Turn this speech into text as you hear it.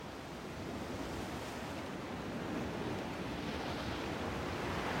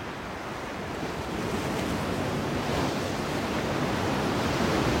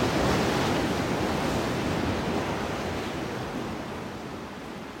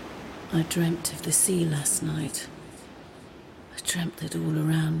I dreamt of the sea last night. I dreamt that all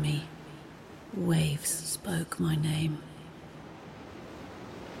around me, waves spoke my name.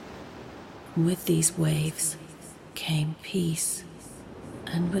 And with these waves came peace,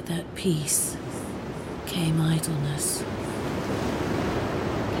 and with that peace came idleness.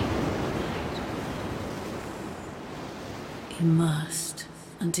 Immersed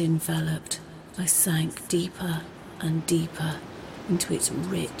and enveloped, I sank deeper and deeper into its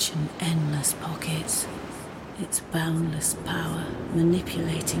rich and endless pockets, its boundless power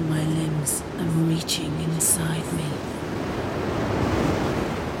manipulating my limbs and reaching inside me.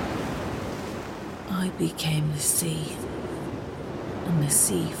 I became the sea, and the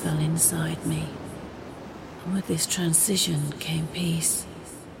sea fell inside me, and with this transition came peace.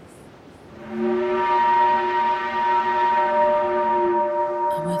 And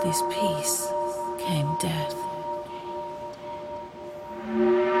with this peace came death.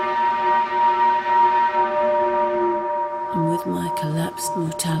 And with my collapsed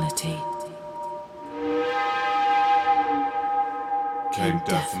mortality came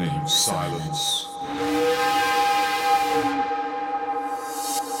deafening silence.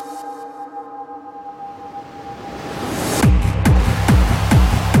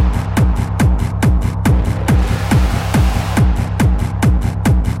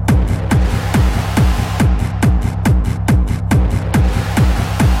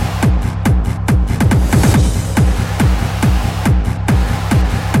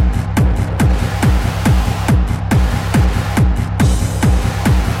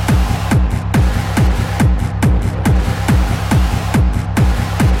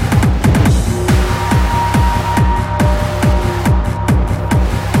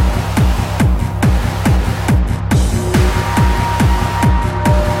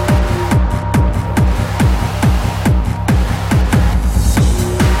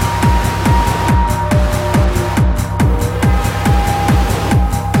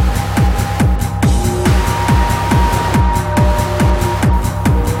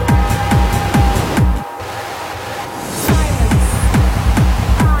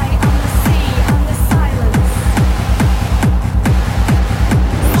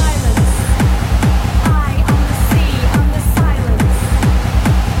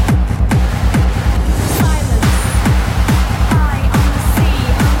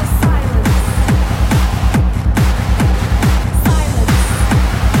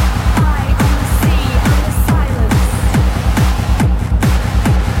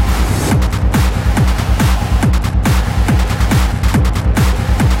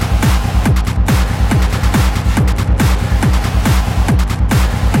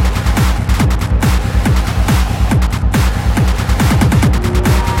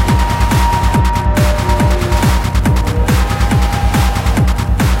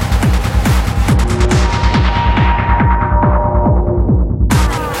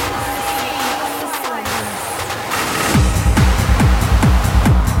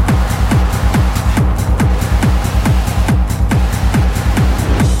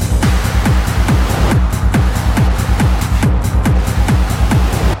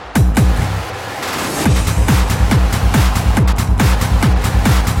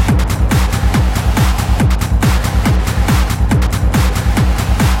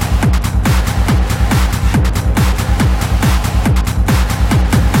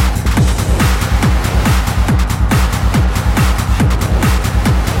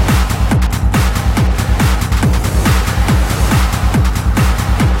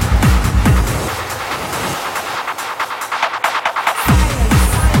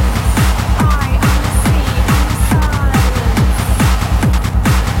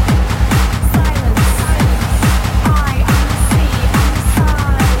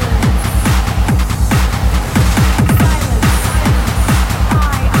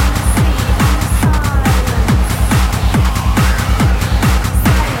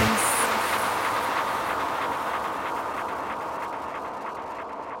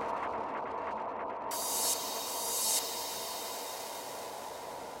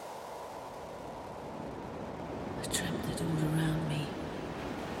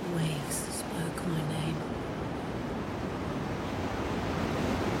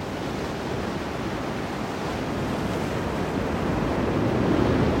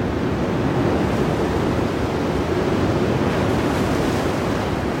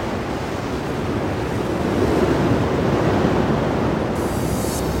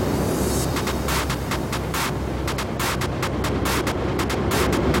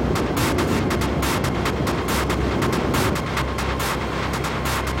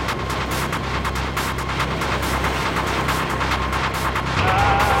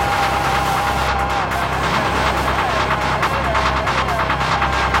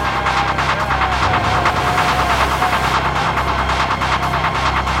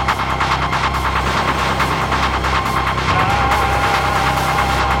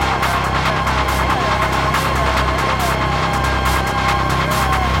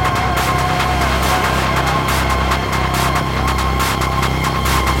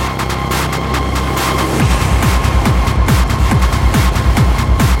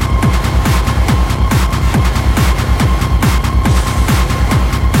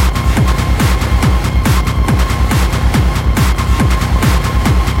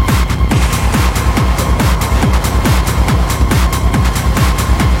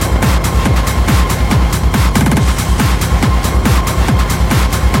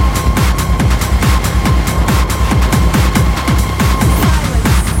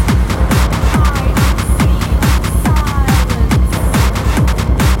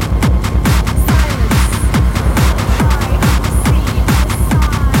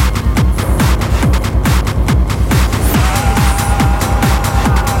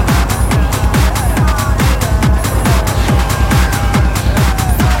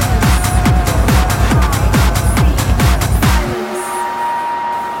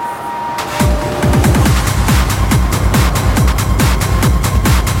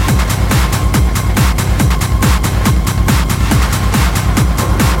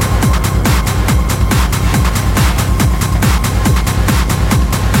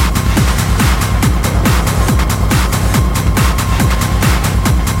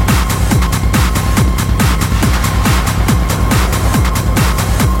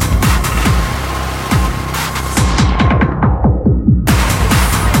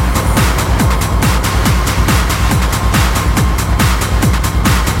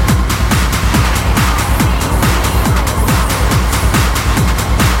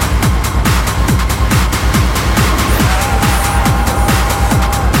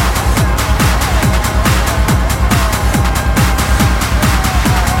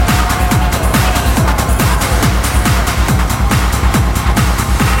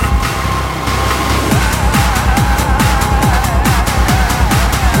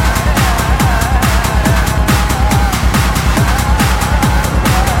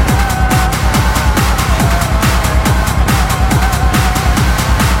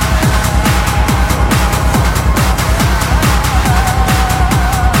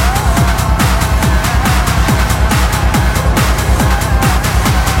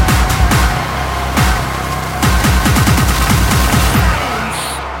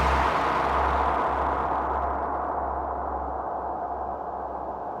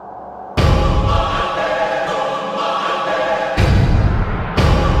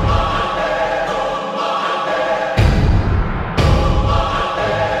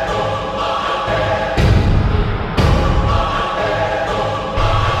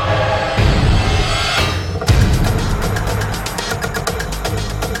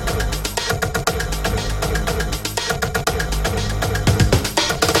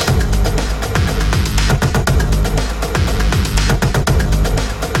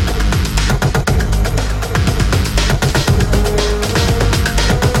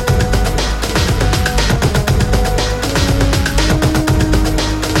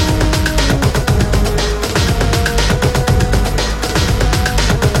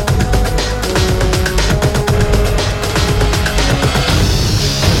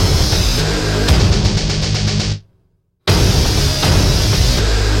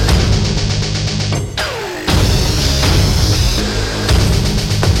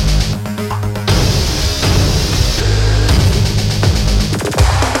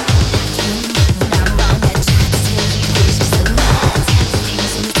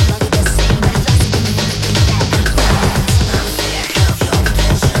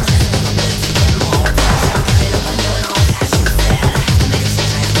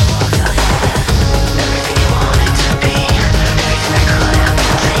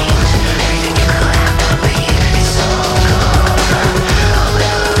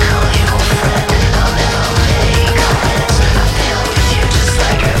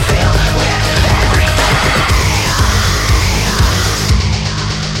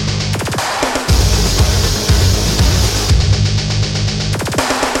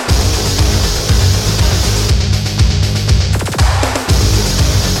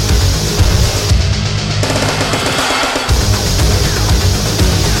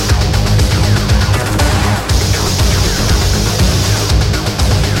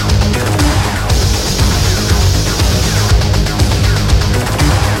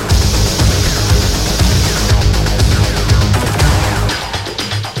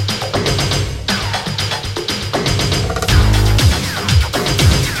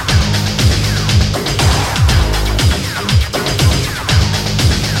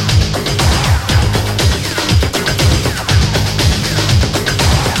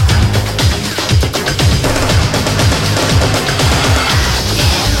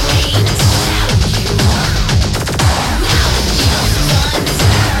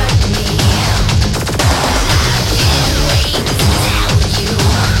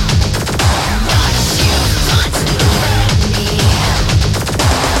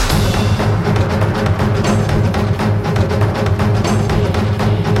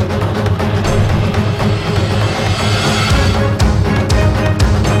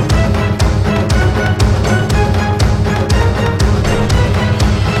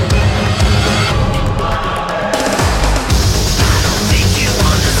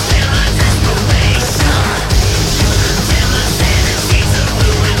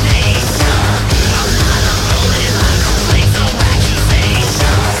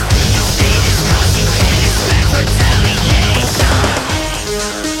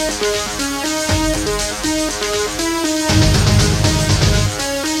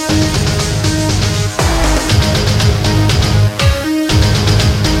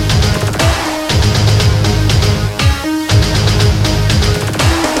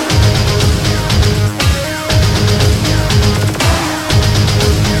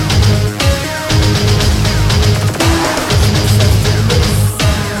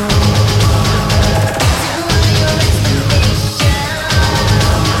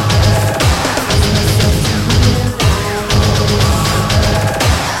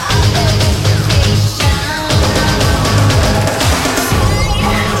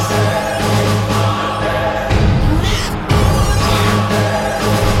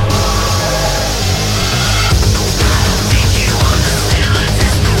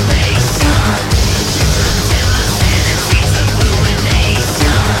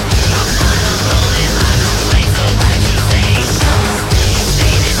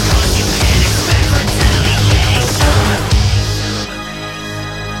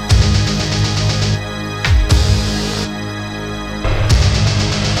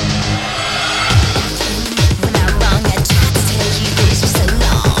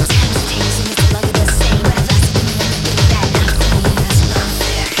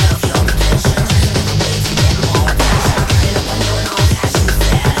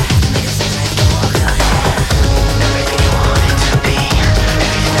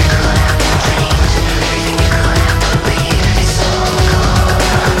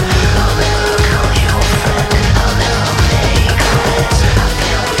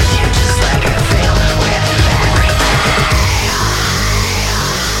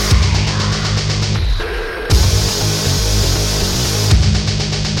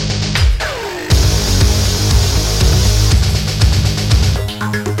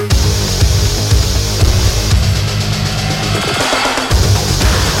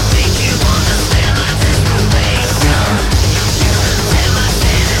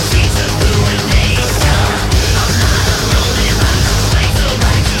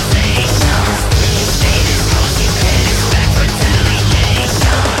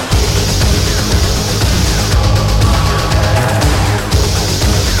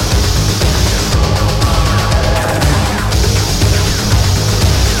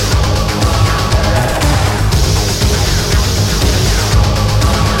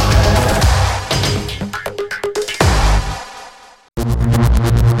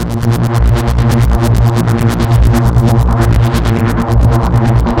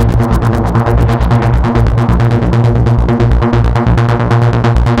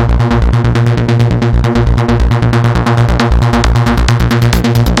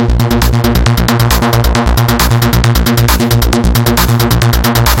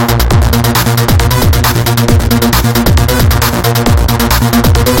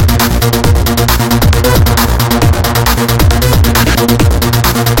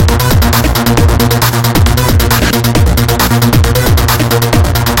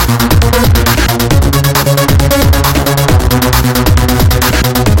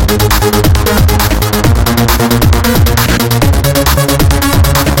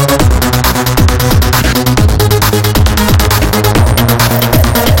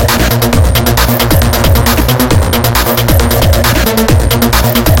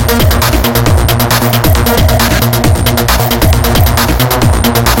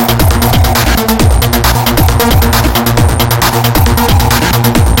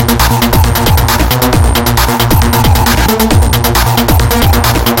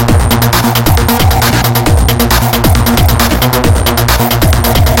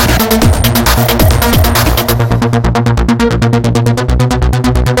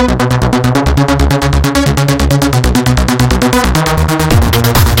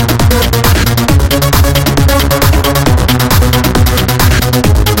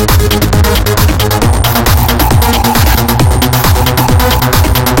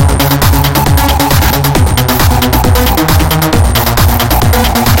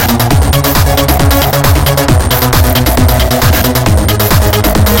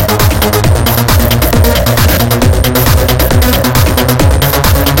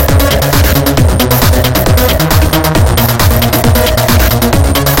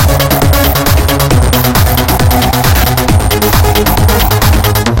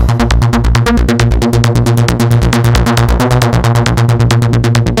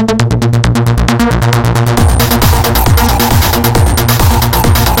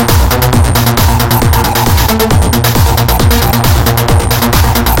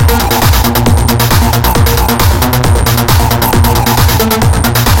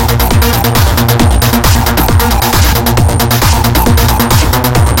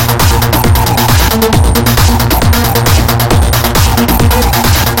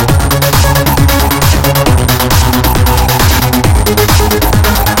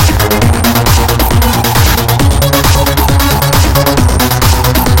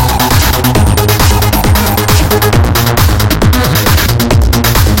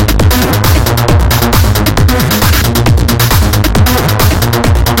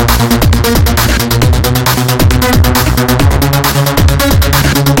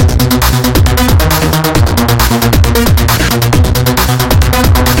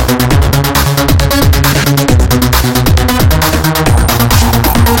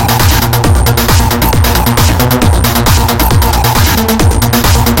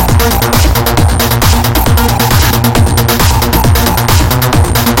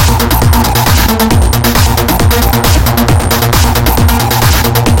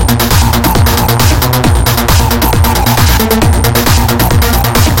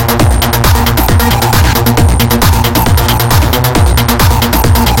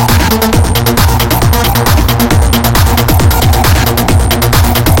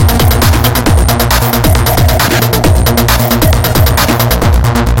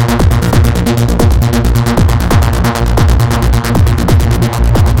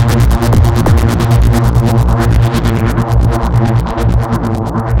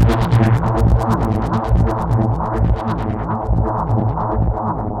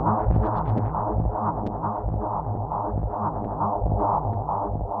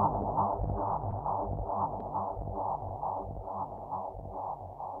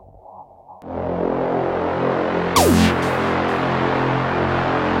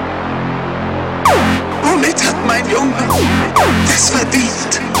 es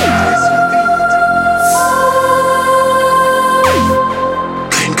verdient.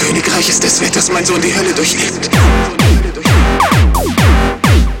 Kein Königreich ist es wert, dass mein Sohn die Hölle durchlebt.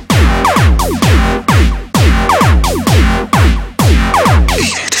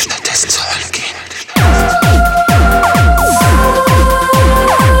 Ich werde stattdessen zur Hölle gehen.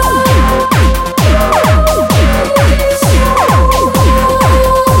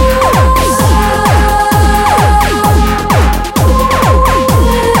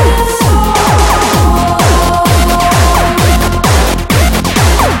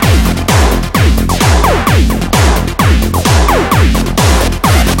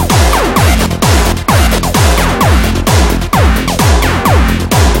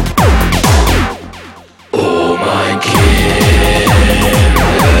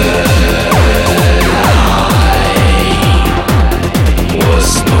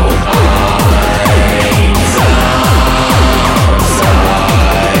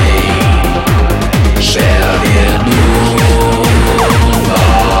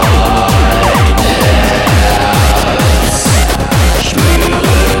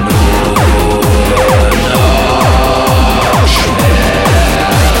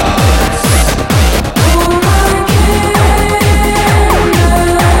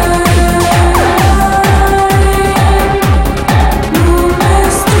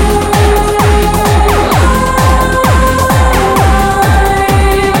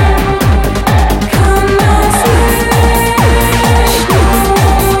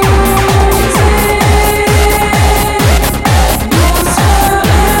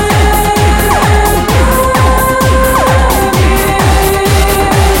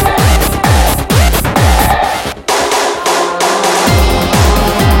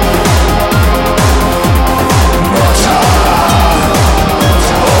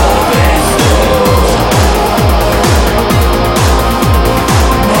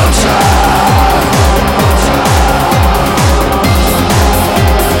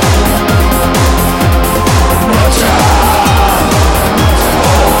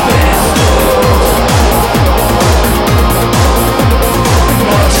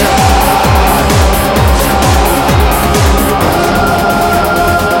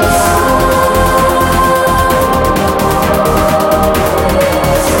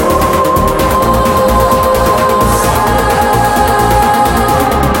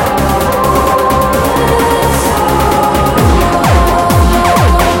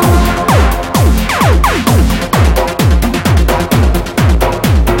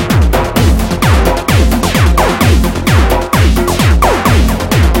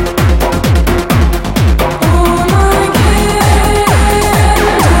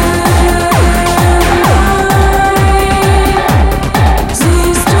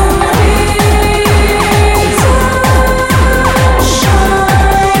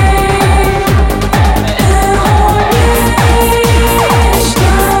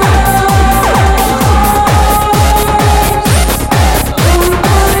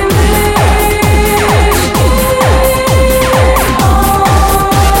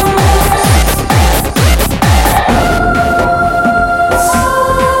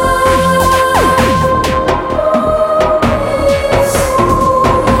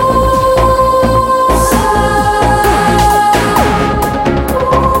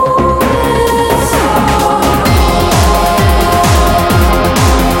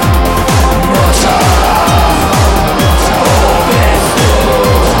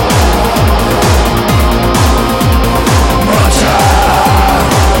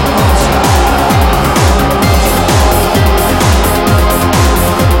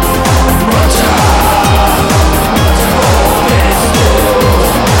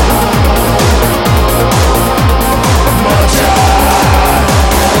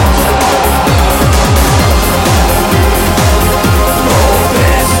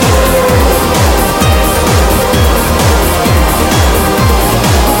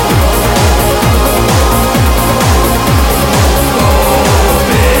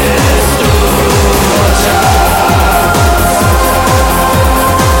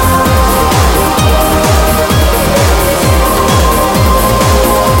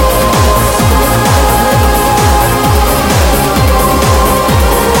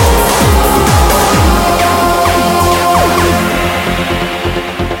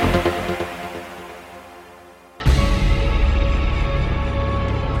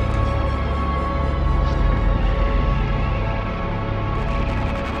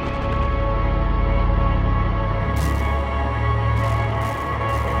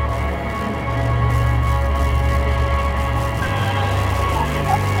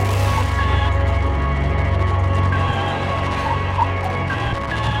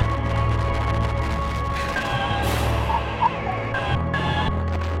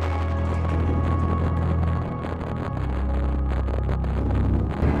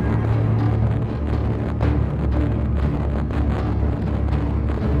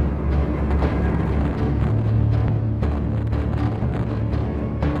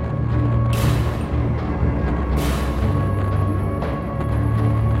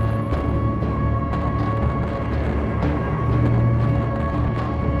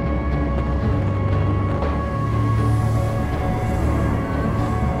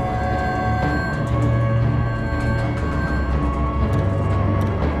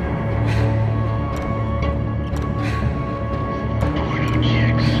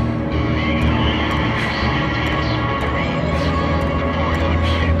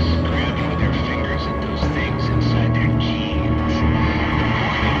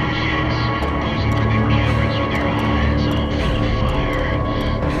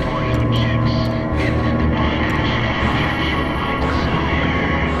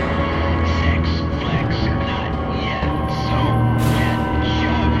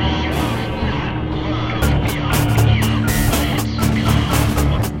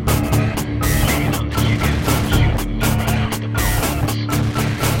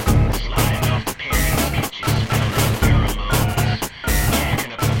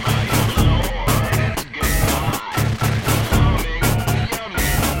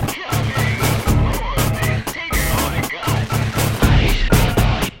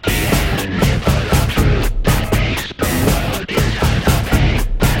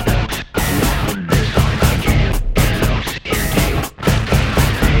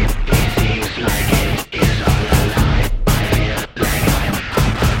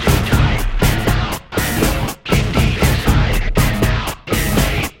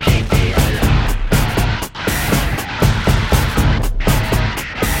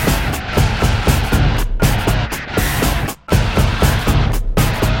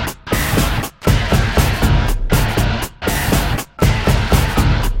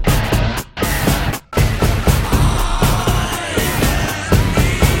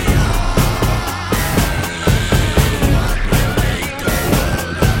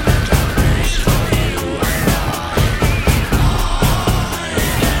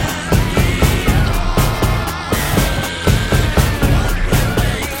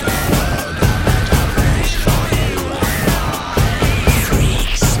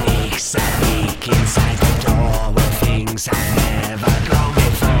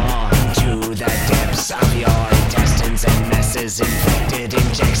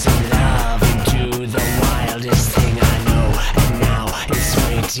 some love into the wildest thing I know. And now it's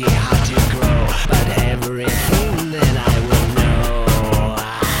pretty hard to grow, but everything that I will know,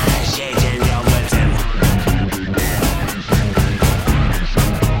 shaking your button.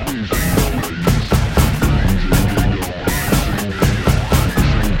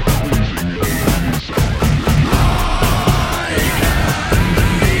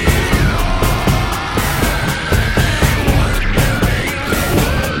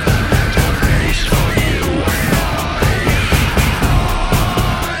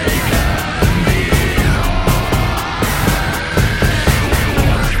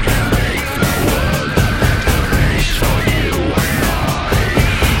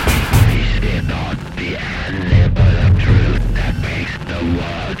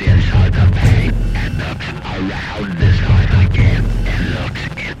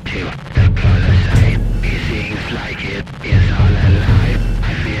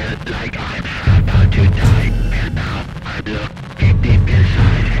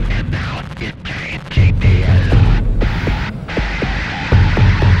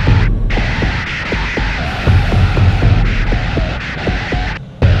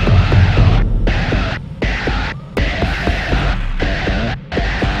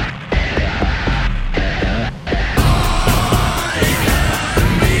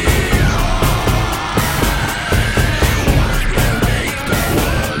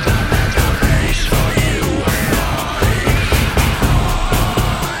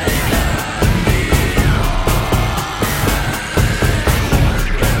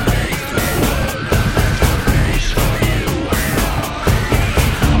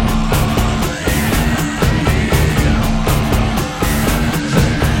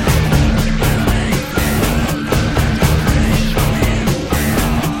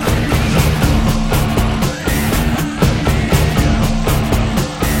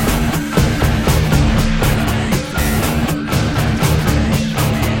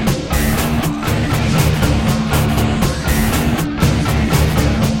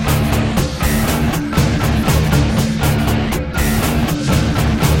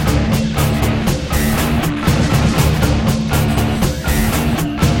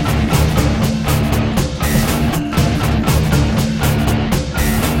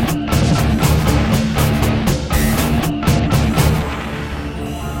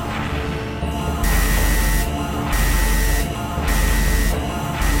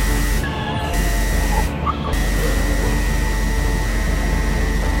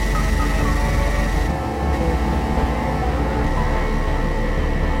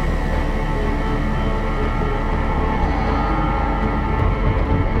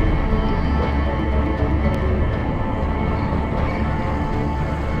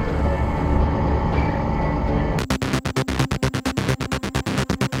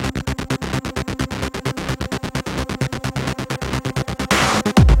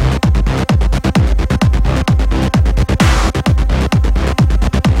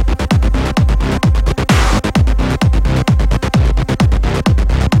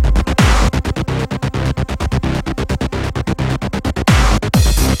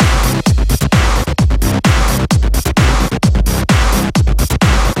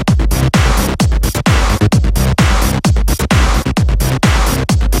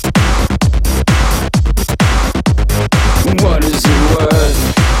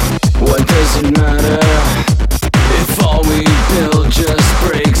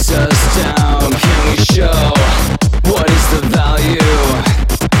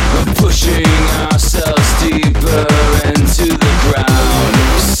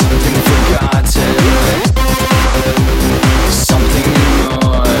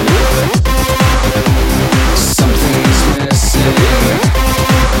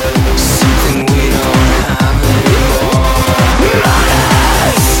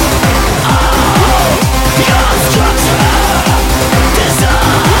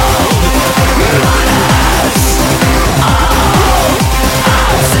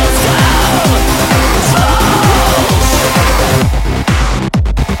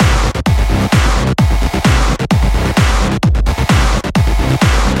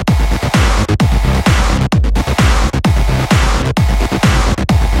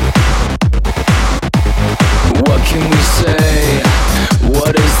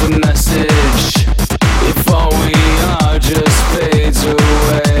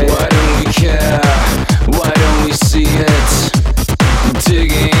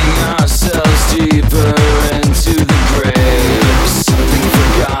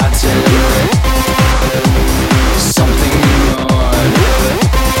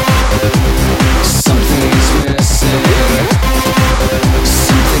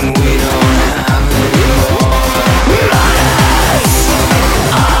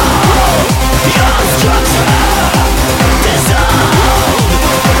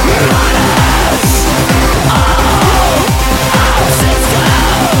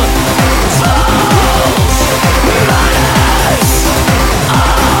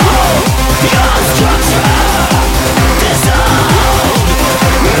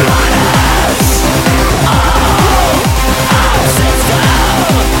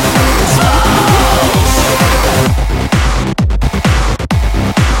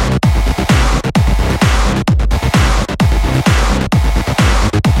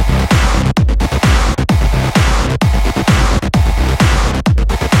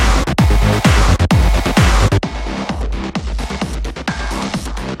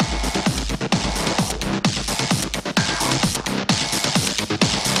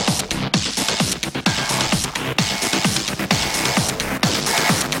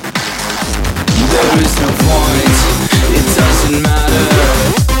 is no point, it doesn't matter.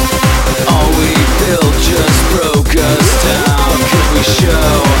 All we built just broke us down. Could we show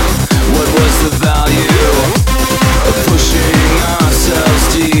what was the value of pushing ourselves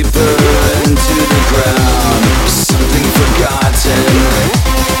deeper into the ground? Something forgotten,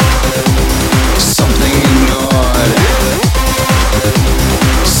 something ignored,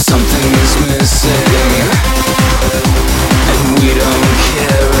 something is missing, and we don't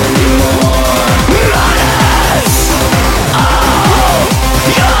care anymore.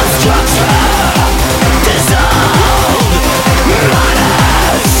 Your structure dissolved.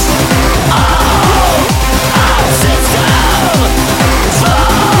 Our system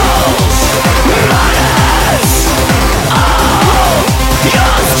falls.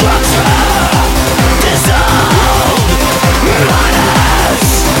 Your structure dissolved.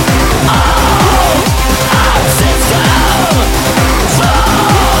 Our system falls.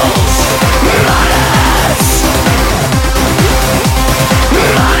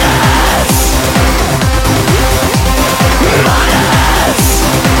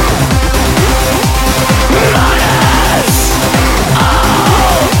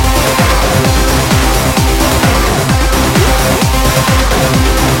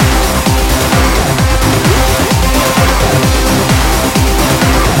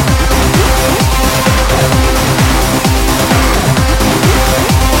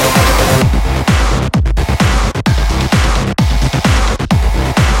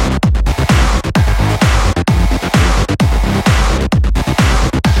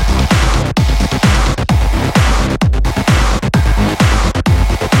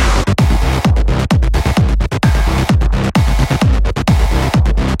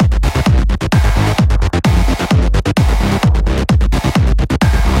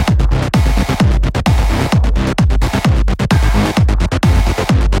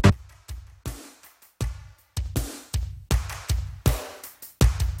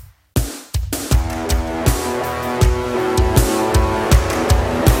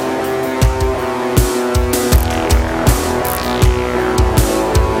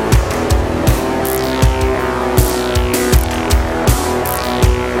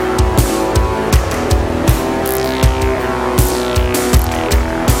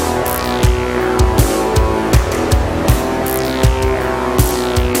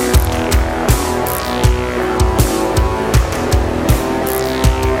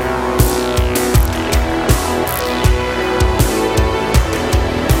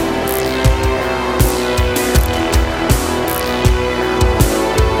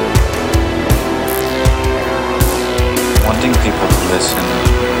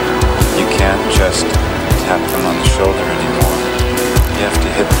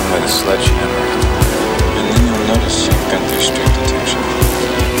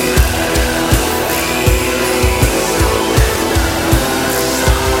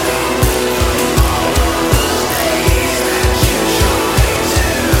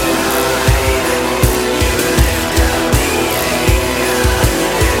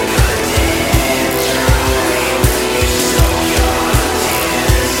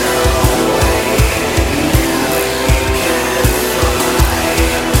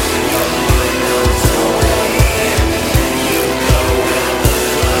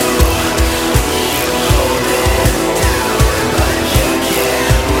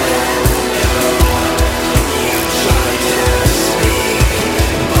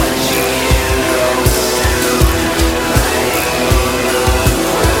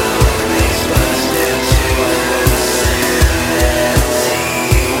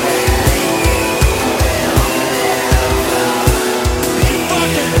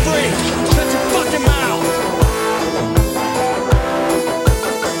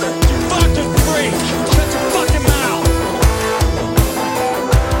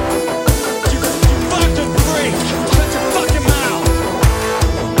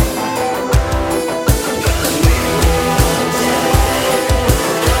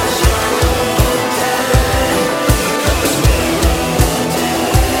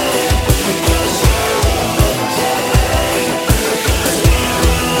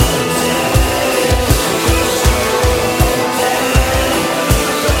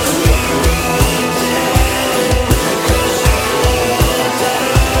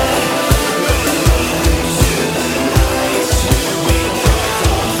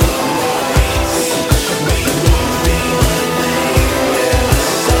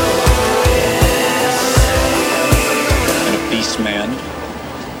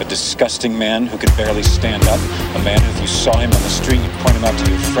 disgusting man who could barely stand up, a man who if you saw him on the street, you'd point him out to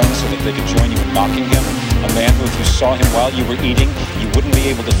your friends so that they could join you in mocking him, a man who if you saw him while you were eating, you wouldn't be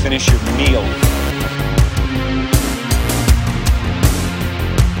able to finish your meal.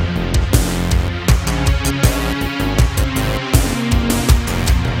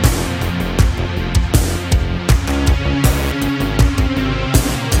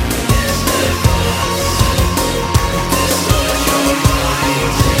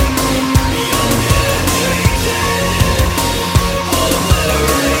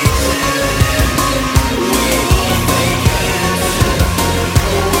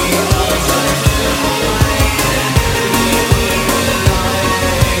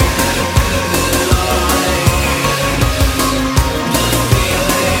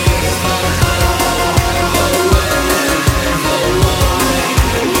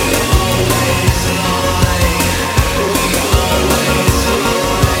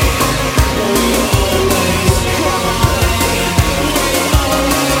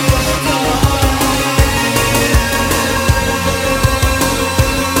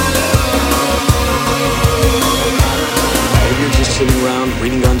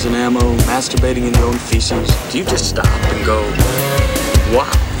 reading guns and ammo, masturbating in your own feces, do you just stop and go,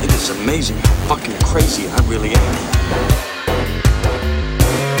 wow, it is amazing how fucking crazy I really am?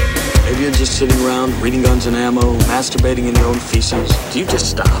 Maybe you're just sitting around reading guns and ammo, masturbating in your own feces, do you just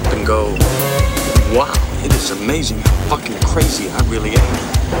stop and go, wow, it is amazing how fucking crazy I really am?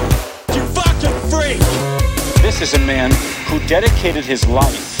 You fucking freak! This is a man who dedicated his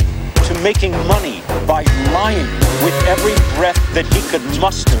life to making money by lying with every breath that he could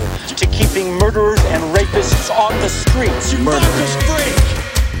muster, to keeping murderers and rapists on the streets. You fucking freak!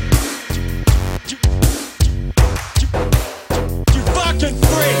 You fucking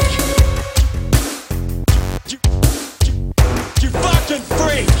freak! You fucking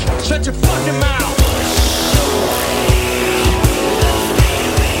freak! Shut your fucking mouth!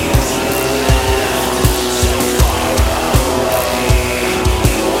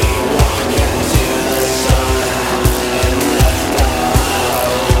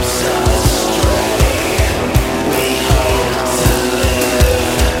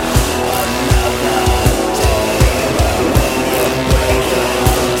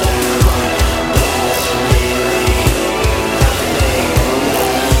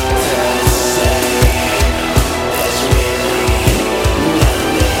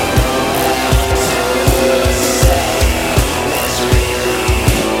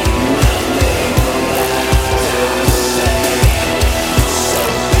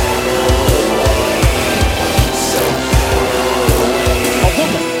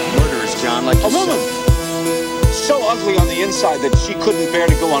 That she couldn't bear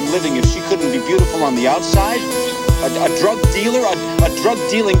to go on living if she couldn't be beautiful on the outside? A drug dealer? A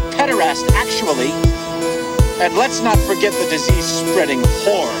drug-dealing pederast, actually. And let's not forget the disease-spreading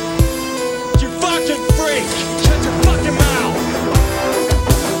whore. You fucking freak! Shut your fucking mouth!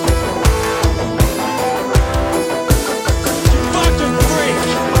 You fucking freak!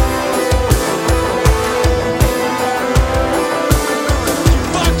 You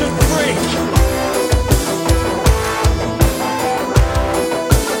fucking freak!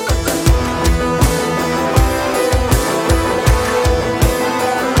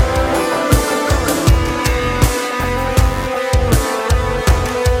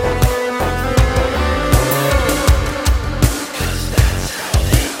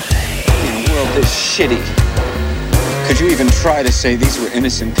 Shitty. Could you even try to say these were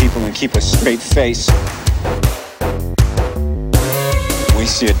innocent people and keep a straight face? We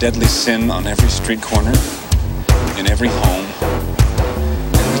see a deadly sin on every street corner, in every home,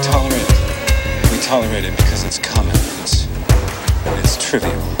 and we tolerate it. We tolerate it because it's common. It's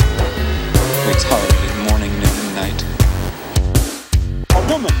trivial. We tolerate it morning, noon, and night. A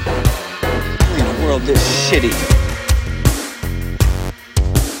woman in a world this shitty.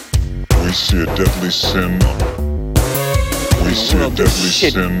 We see a deadly sin. We see a deadly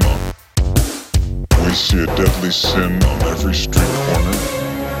sin. We see a deadly sin on every street corner,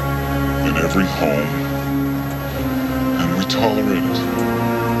 in every home, and we tolerate it.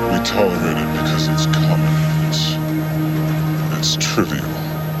 We tolerate it because it's common. It's trivial.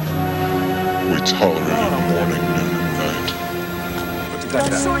 We tolerate it morning, noon, and night. Now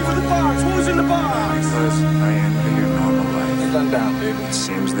show you the box. Who's in the box? Because I envy your normal life. Gun down, baby. It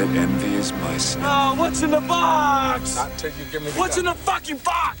seems that envy is my sin. Oh, what's in the box? Not till you give me the What's gun. in the fucking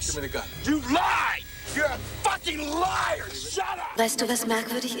box? Give me the gun. You lie! You're a fucking liar! Shut up! Weißt du, was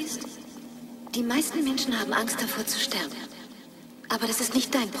merkwürdig ist? Die meisten Menschen haben Angst davor zu sterben. Aber das ist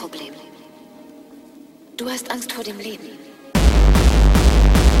nicht dein Problem. Du hast Angst vor dem Leben.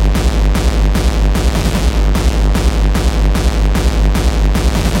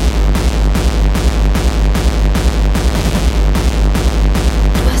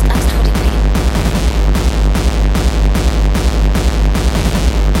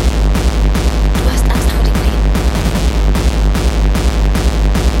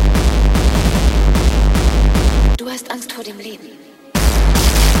 Angst vor dem Leben.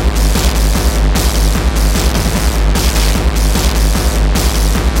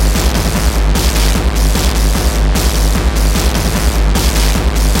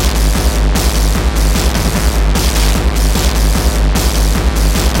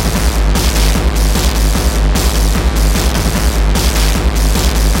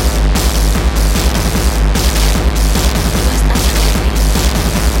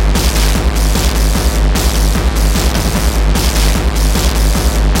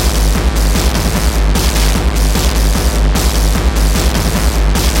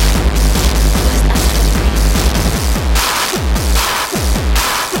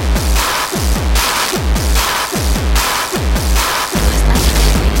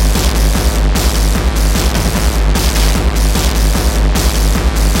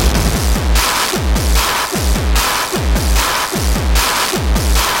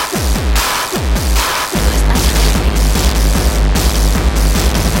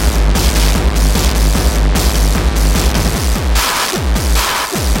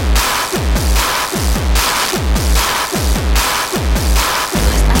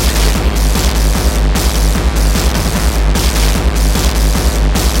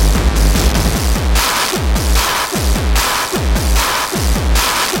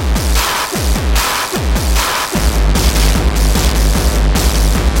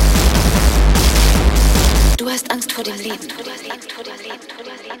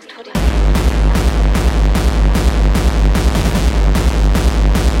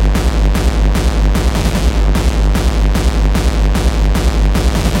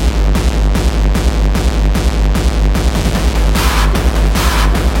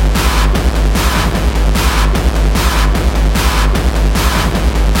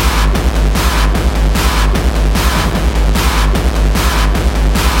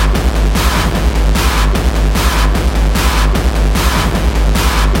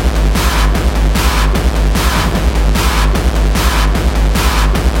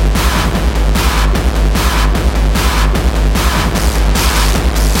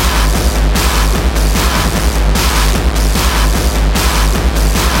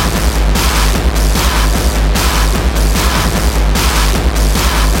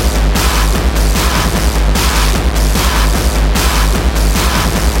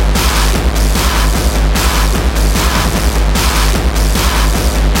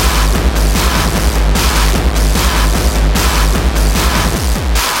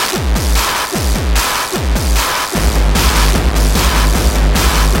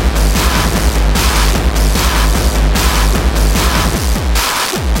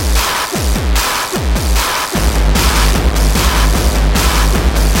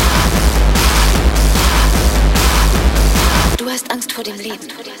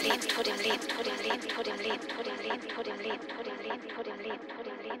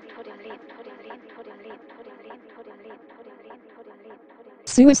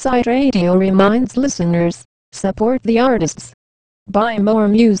 Suicide Radio reminds listeners, support the artists. Buy more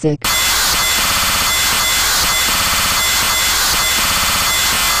music.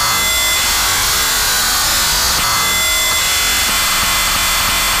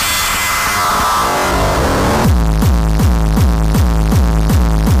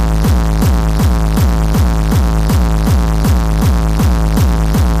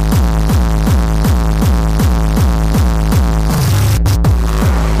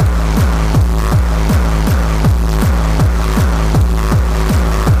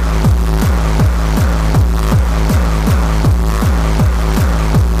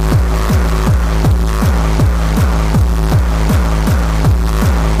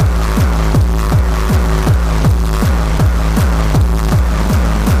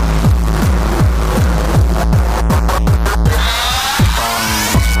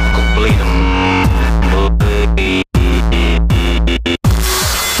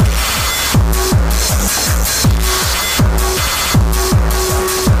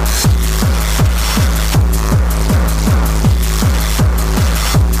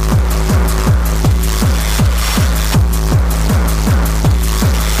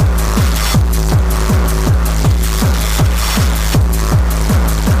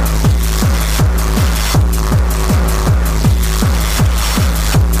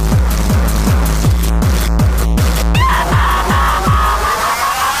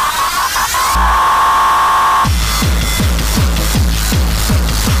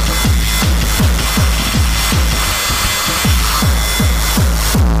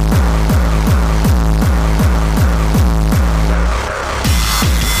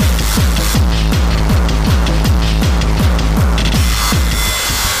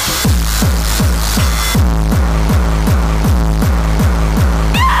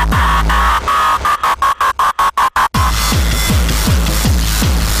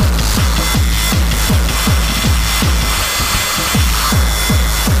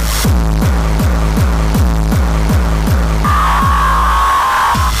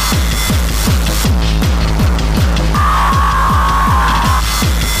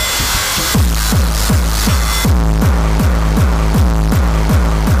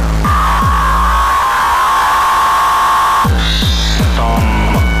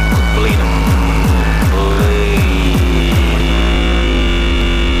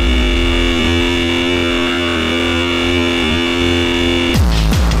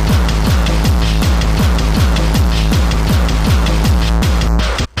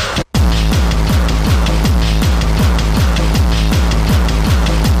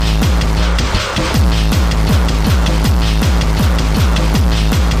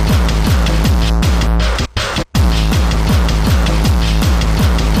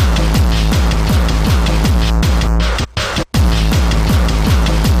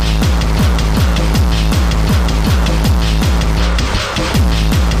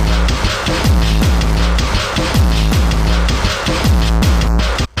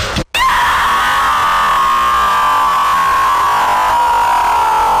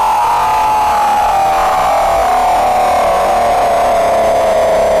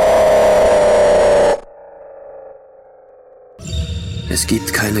 Es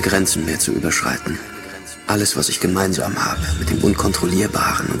gibt keine Grenzen mehr zu überschreiten. Alles, was ich gemeinsam habe mit dem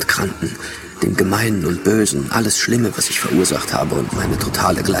Unkontrollierbaren und Kranken, dem Gemeinen und Bösen, alles Schlimme, was ich verursacht habe und meine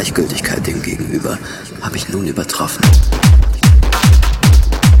totale Gleichgültigkeit dem gegenüber, habe ich nun übertroffen.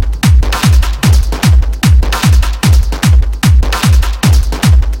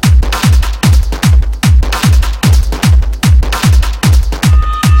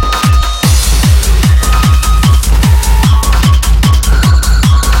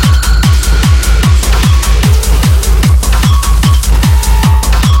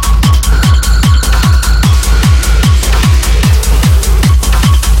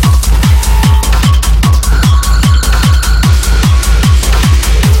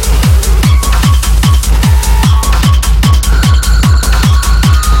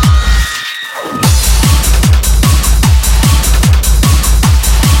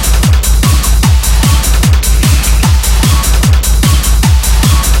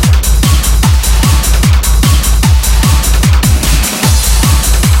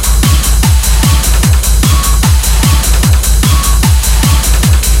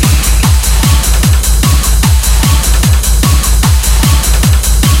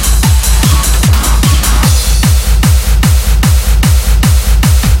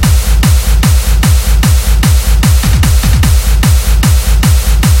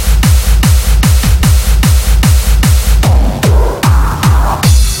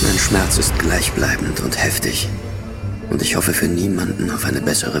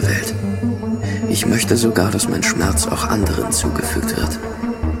 Ich möchte sogar, dass mein Schmerz auch anderen zugefügt wird.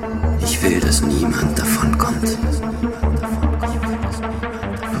 Ich will, dass niemand davonkommt.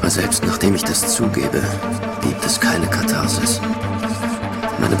 Aber selbst nachdem ich das zugebe, gibt es keine Katharsis.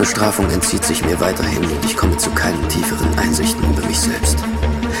 Meine Bestrafung entzieht sich mir weiterhin und ich komme zu keinen tieferen Einsichten über mich selbst.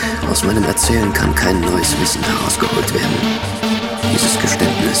 Aus meinem Erzählen kann kein neues Wissen herausgeholt werden. Dieses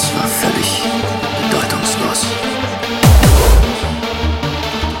Geständnis war völlig bedeutungslos.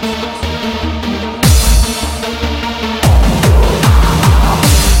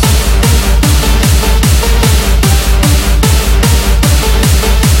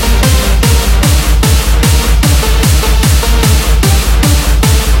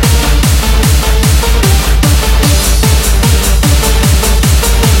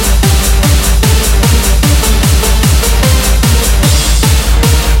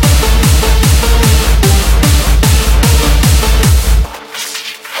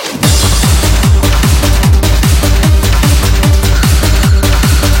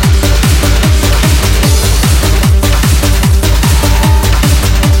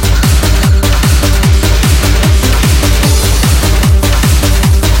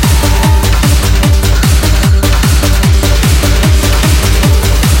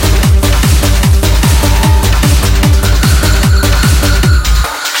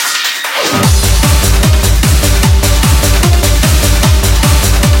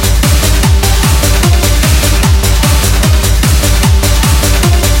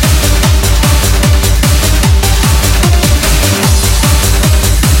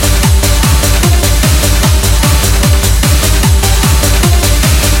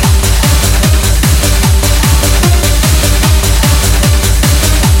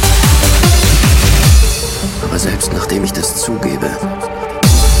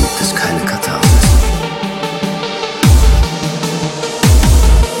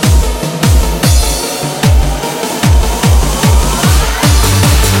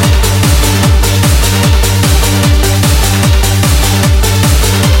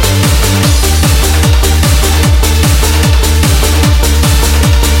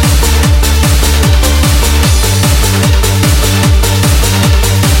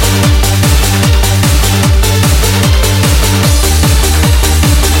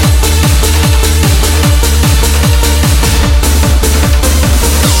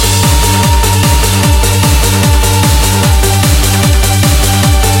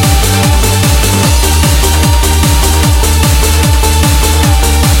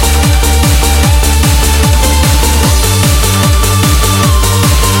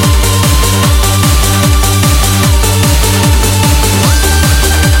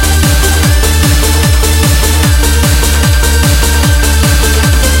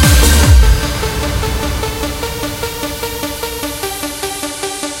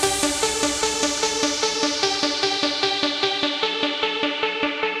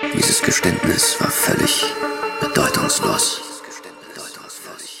 Dieses Geständnis war völlig bedeutungslos.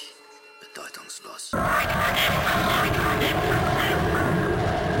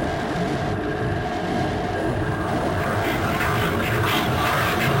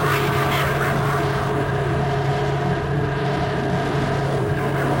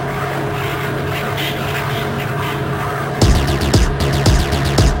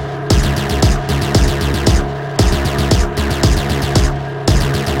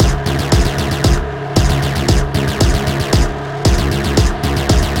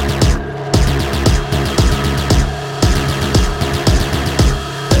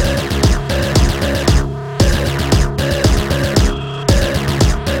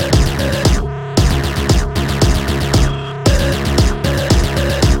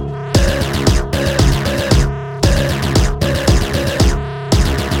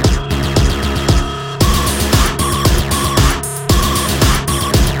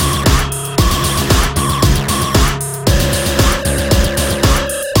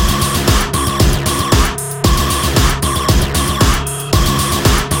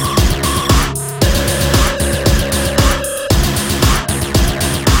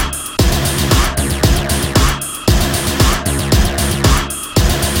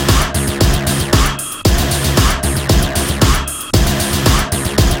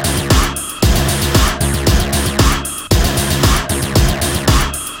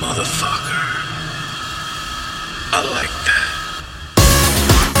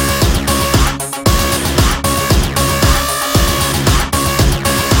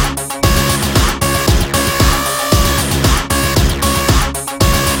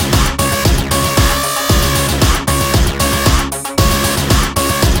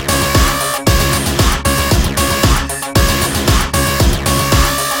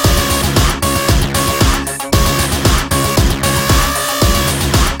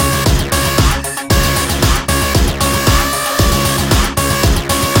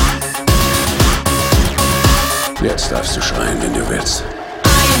 Jetzt darfst du schreien, wenn du willst.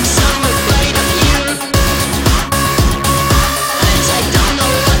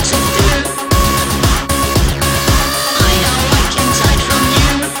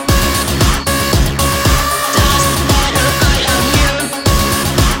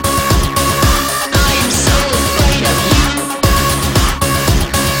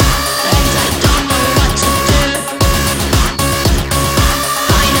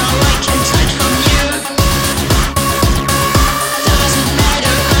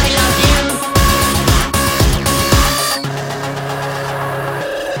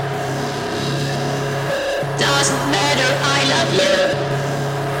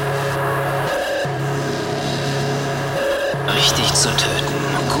 Richtig zu töten,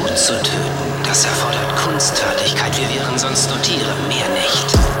 gut zu töten, das erfordert Kunstfertigkeit. Wir wären sonst nur Tiere, mehr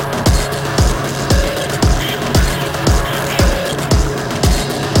nicht.